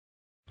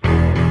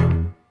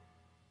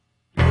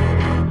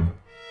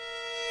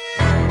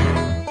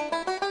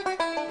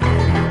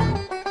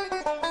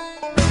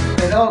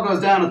all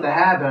goes down at the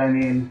Habit. I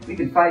mean, we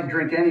can fight and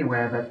drink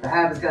anywhere, but the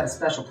Habit's got a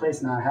special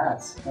place in our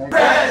hearts. Right?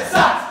 Red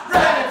Sox!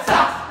 Red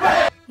Sox!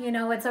 Red! You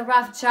know, it's a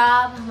rough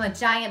job. I'm a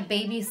giant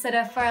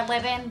babysitter for a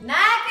living.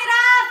 Knock it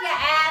off, you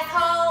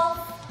asshole!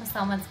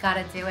 Someone's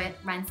gotta do it.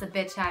 Rent's a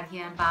bitch out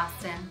here in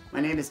Boston.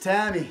 My name is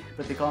Tommy,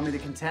 but they call me the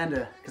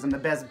Contender, because I'm the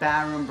best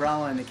barroom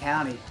umbrella in the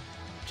county.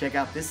 Check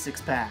out this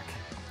six-pack.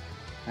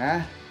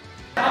 Huh?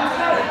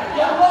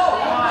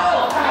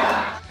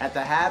 At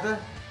the Habit,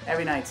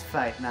 every night's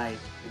fight night.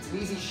 It's an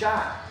easy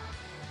shot.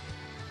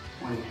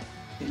 What do you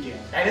think you're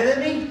Better than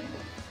me?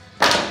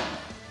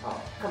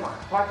 Oh, come on,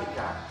 park your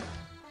car.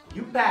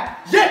 You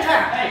back. Yeah,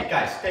 car! Hey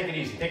guys, take it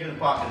easy. Take it to the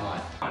parking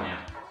lot. Come on now.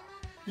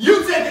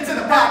 You take it to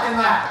the parking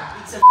lot!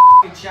 It's a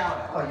f***ing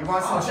shout-out. Oh, you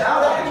want some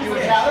shout-out? You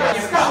a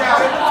shout-out?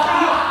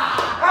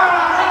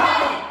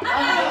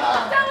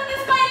 I'm done with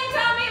this fighting,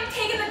 Tommy. I'm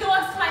taking the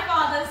dogs to my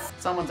father's.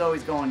 Someone's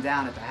always going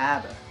down at the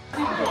Habit.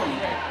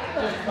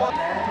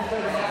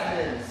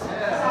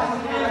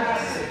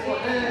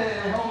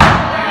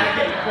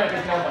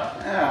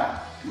 Yeah,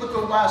 look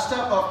what washed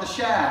up off the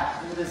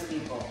shaft. Look at this,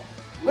 people.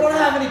 We don't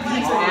have any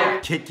pizza here.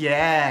 Kick your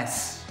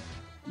ass.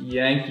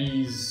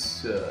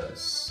 Yankees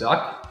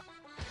suck.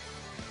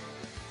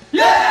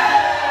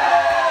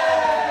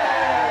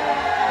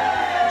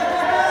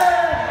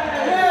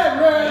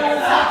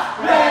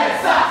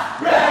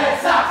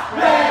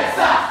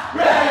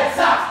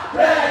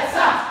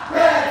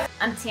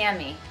 I'm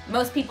Tammy.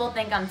 Most people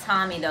think I'm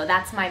Tommy, though.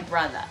 That's my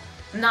brother.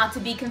 Not to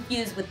be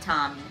confused with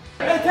Tommy.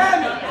 Hey,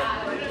 Tammy!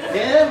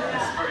 Yeah?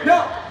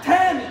 No,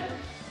 Tammy!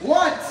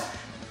 What?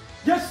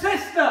 Your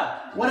sister!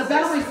 What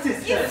about my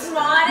sister? You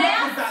smart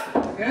ass!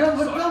 Yeah,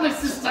 what about my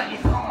sister?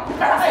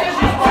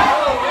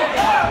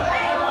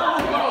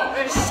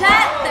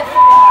 Shut the f***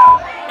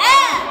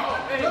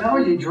 up! No,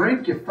 you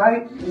drink, you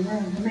fight, and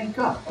then you make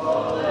up.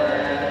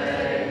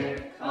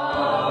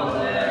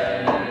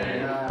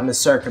 I'm a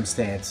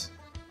circumstance.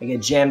 I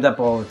get jammed up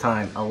all the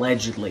time,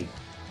 allegedly,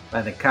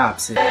 by the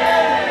cops.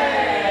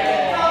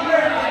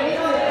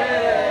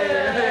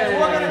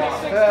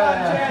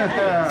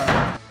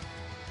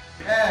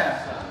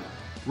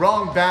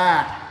 Wrong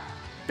back.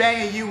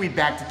 Banging you, we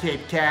back to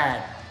Cape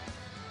Cod.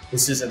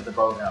 This isn't the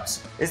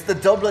boathouse. It's the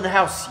Dublin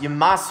house, you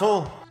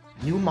muscle.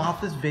 New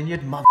Martha's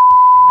Vineyard, mother.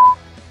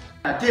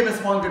 Give us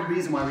one good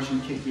reason why we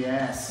shouldn't kick your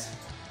ass.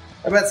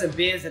 How about some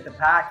beers at the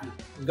party?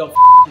 And go f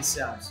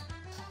yourselves.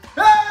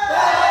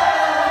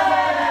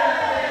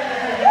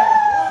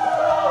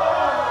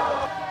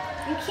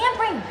 You can't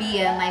bring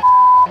beer in my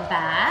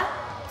bar.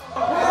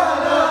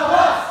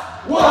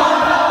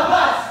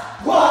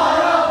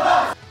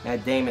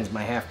 Matt Damon's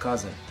my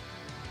half-cousin.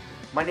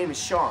 My name is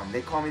Sean.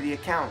 They call me the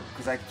accountant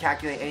because I can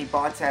calculate any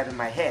bar tab in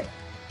my head.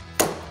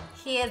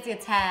 Here's your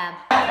tab.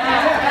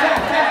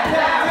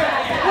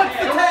 What's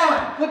the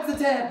tab? What's the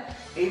tab?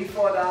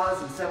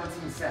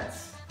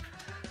 $84.17.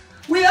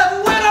 We have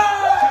a winner!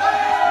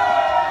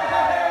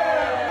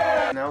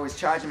 No, he's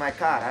charging my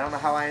card. I don't know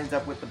how I ended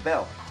up with the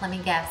bill. Let me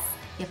guess.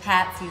 Your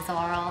patsies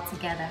are all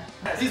together.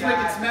 He's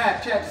making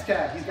smack. Check his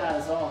cat. He's got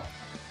us all.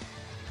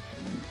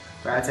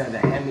 Bartender,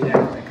 hand me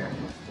that liquor.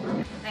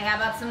 Hey, how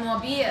about some more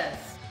beers?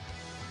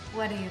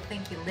 What, do you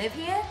think you live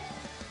here?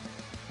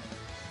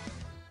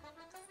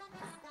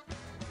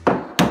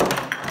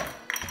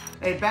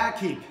 Hey,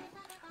 barkeep.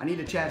 I need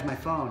to charge my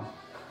phone.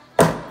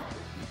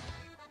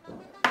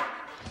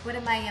 What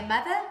am I, your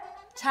mother?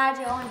 Charge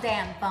your own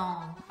damn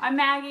phone. I'm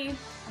Maggie.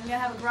 I'm gonna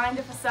have a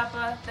grinder for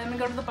supper, then we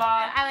go to the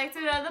bar. I like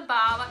to go to the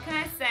bar. What can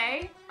I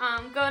say?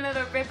 Going to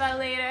the rip-out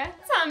later.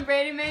 Tom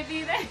Brady may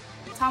be there.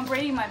 Tom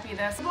Brady might be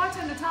there. So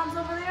bartender Tom's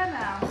over there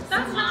now.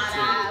 That's not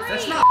Tom Brady.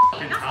 That's not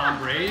Tom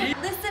Brady.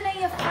 Listen to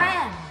your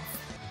friends.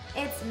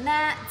 It's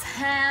not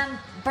Tom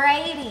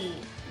Brady.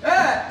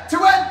 To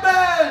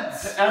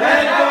Edmonds!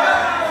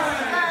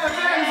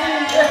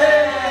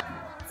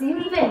 Do you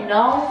even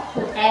know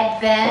who Ed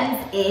Benz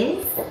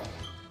is?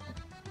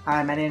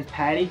 Hi, my name's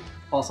Patty,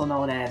 also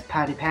known as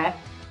Patty Pat.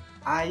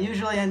 I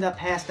usually end up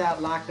passed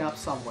out, locked up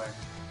somewhere.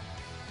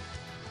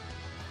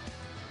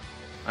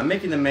 I'm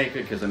making the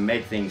maker because I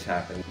make things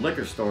happen.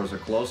 Liquor stores are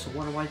closed, so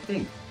what do I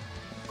think?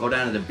 Go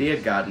down to the beer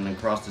garden and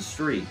cross the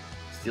street.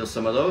 Steal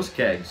some of those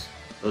kegs.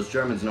 Those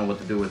Germans know what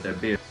to do with their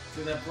beer.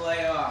 To the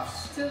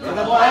playoffs. To the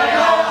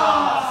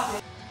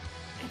playoffs!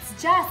 It's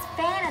just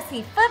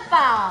fantasy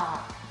football.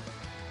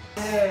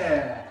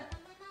 Yeah.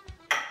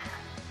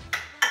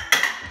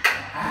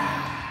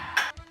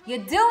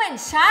 You're doing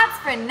shots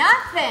for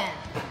nothing.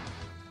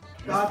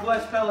 God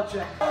bless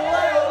Belichick.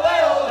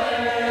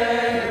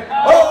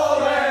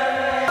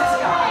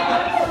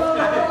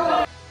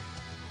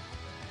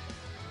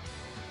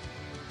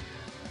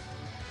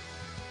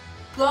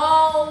 Go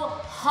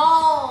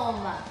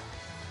home.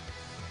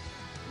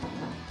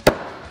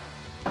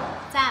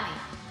 Tommy,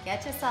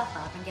 get yourself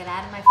up and get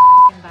out of my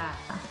f***ing bar.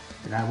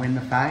 Did I win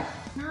the fight?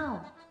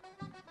 No.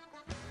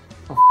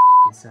 Oh,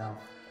 yourself.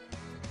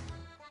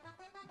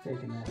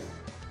 Taking this.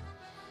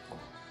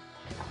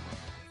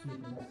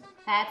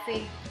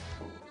 Patsy.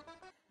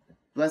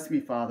 Bless me,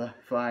 Father,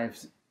 for I have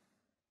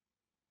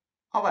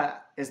Oh,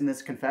 but isn't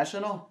this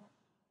confessional?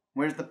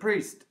 Where's the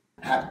priest?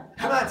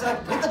 Come on,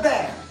 son, hit the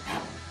bag.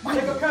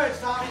 Take with courage,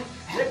 Tommy.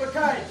 Take with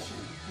courage.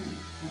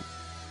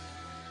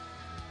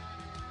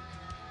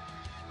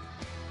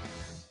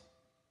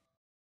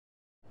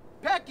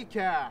 Pack your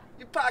car.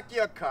 You park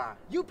your car.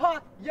 You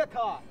park your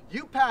car.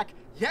 You pack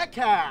your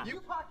car. You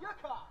park your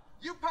car.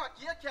 You park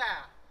your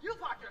car. You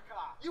park your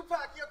car. You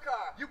park your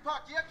car. You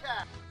park your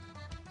car.